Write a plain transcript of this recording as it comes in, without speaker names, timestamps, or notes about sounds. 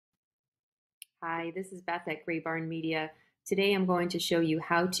Hi, this is Beth at Gray Barn Media. Today I'm going to show you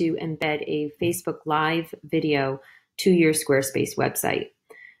how to embed a Facebook Live video to your Squarespace website.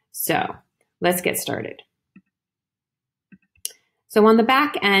 So let's get started. So on the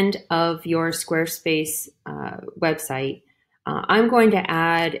back end of your Squarespace website, I'm going to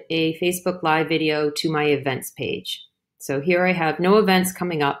add a Facebook Live video to my events page. So here I have no events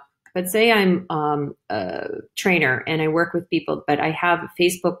coming up, but say I'm a trainer and I work with people, but I have a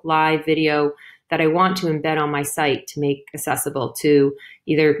Facebook Live video that I want to embed on my site to make accessible to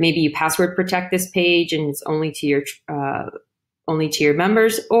either maybe you password protect this page and it's only to your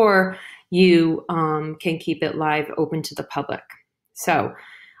members, or you can keep it live open to the public. So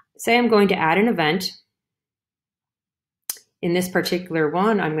say I'm going to add an event. In this particular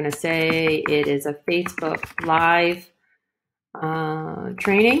one, I'm going to say it is a Facebook Live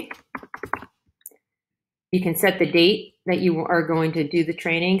training. You can set the date that you are going to do the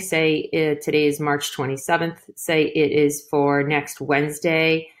training. Say today is March 27th. Say it is for next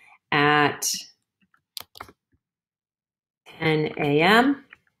Wednesday at 10 a.m.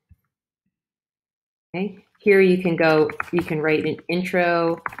 Okay. Here you can write an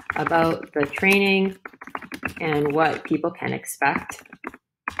intro about the training and what people can expect.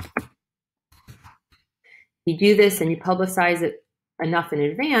 You do this and you publicize it enough in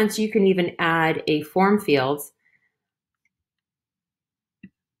advance, you can even add a form field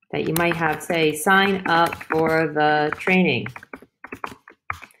that you might have say, sign up for the training.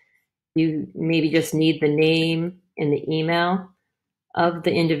 You maybe just need the name and the email of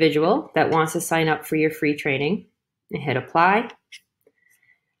the individual that wants to sign up for your free training and hit apply.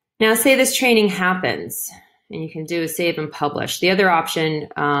 Now say this training happens and you can do a save and publish. The other option,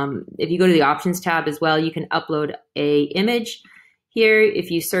 if you go to the options tab as well, you can upload a image. Here, if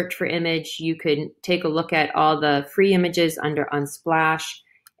you search for image, you can take a look at all the free images under Unsplash,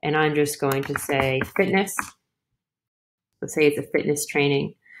 and I'm just going to say fitness. Let's say it's a fitness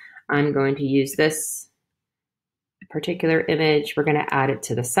training. I'm going to use this particular image. We're going to add it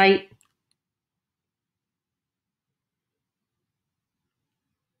to the site.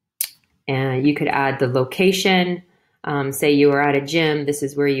 And you could add the location. Say you are at a gym, this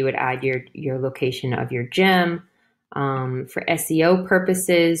is where you would add your location of your gym. For SEO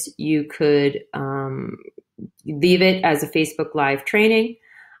purposes, you could leave it as a Facebook Live training.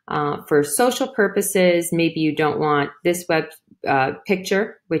 For social purposes, maybe you don't want this web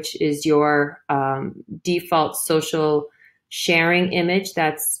picture, which is your default social sharing image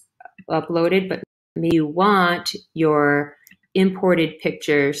that's uploaded, but maybe you want your imported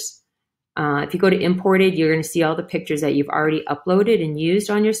pictures. If you go to imported, you're going to see all the pictures that you've already uploaded and used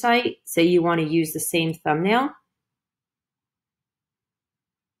on your site. Say you want to use the same thumbnail.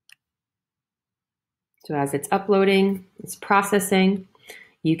 So as it's uploading, it's processing,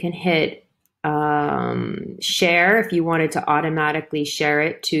 you can hit share if you wanted to automatically share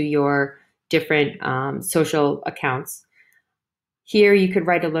it to your different social accounts. Here you could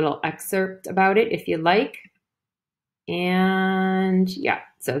write a little excerpt about it if you like. And yeah,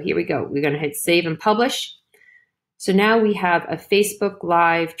 so here we go. We're going to hit save and publish. So now we have a Facebook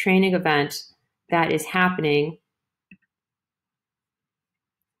Live training event that is happening.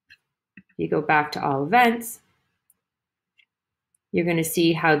 You go back to all events. You're going to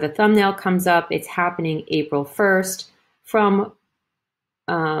see how the thumbnail comes up. It's happening April 1st from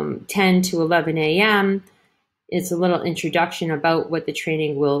 10 to 11 a.m. It's a little introduction about what the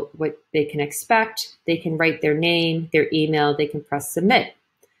training what they can expect. They can write their name, their email, they can press submit.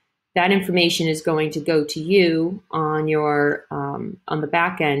 That information is going to go to you on your on the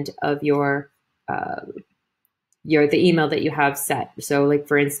back end of the email that you have set. So like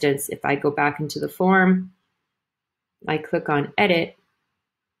for instance, if I go back into the form, I click on edit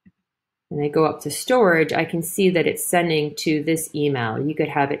and I go up to storage, I can see that it's sending to this email. You could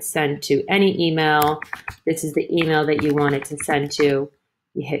have it send to any email. This is the email that you want it to send to.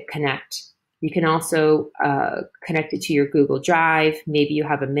 You hit connect. You can also connect it to your Google Drive. Maybe you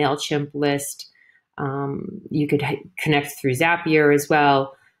have a MailChimp list. You could connect through Zapier as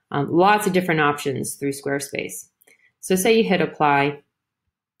well. Lots of different options through Squarespace. So say you hit apply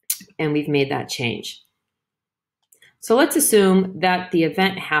and we've made that change. So let's assume that the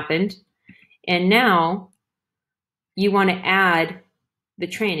event happened and now you want to add the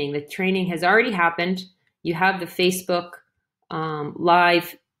training. The training has already happened. You have the Facebook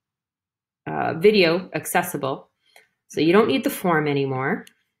Live video accessible. So you don't need the form anymore.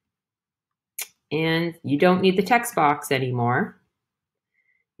 And you don't need the text box anymore.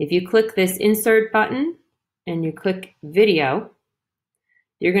 If you click this insert button and you click video,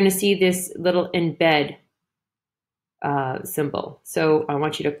 you're going to see this little embed symbol. So I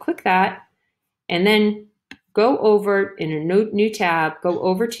want you to click that And then go over in a new tab, go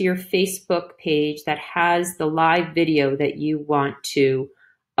over to your Facebook page that has the live video that you want to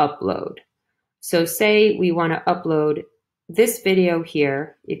upload. So say we want to upload this video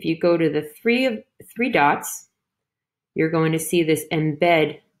here. If you go to the three dots, you're going to see this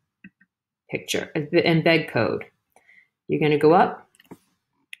embed picture, embed code. You're going to go up,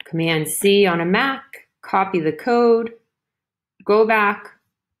 Command C on a Mac, copy the code, go back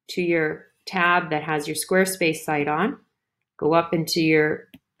to your tab that has your Squarespace site on, go up into your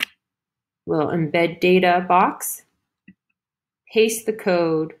little embed data box, paste the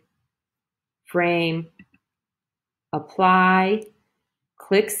code, frame, apply,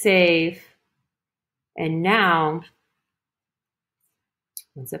 click save, and now,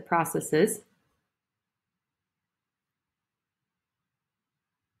 once it processes,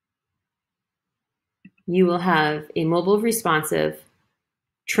 you will have a mobile responsive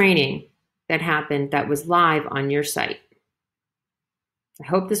training that happened that was live on your site. I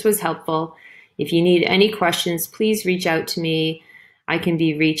hope this was helpful. If you need any questions, please reach out to me. I can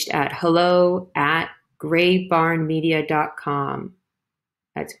be reached at hello@greybarnmedia.com.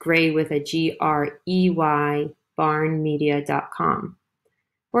 That's Grey with a Grey, barnmedia.com.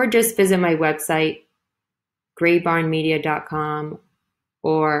 Or just visit my website, greybarnmedia.com,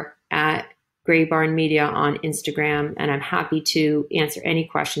 or at Grey Barn Media on Instagram, and I'm happy to answer any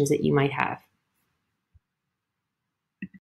questions that you might have.